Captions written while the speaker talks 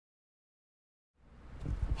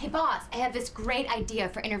Hey boss, I have this great idea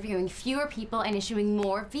for interviewing fewer people and issuing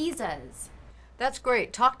more visas. That's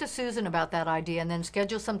great. Talk to Susan about that idea and then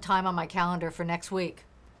schedule some time on my calendar for next week.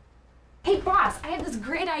 Hey boss, I have this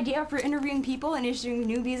great idea for interviewing people and issuing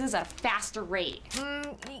new visas at a faster rate.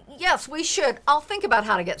 Yes, we should. I'll think about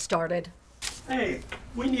how to get started. Hey,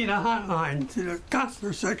 we need a hotline to the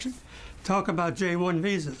consular section. Talk about J1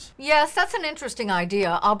 visas. Yes, that's an interesting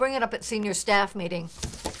idea. I'll bring it up at senior staff meeting,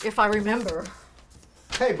 if I remember.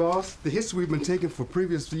 Hey, boss, the history we've been taking for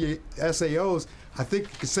previous SAOs, I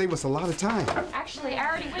think could save us a lot of time. Actually, I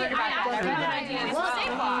already heard about that.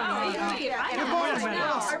 I was here. I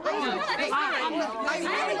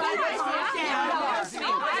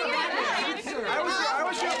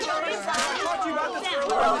talked to you about this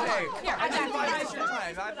earlier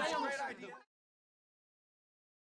today.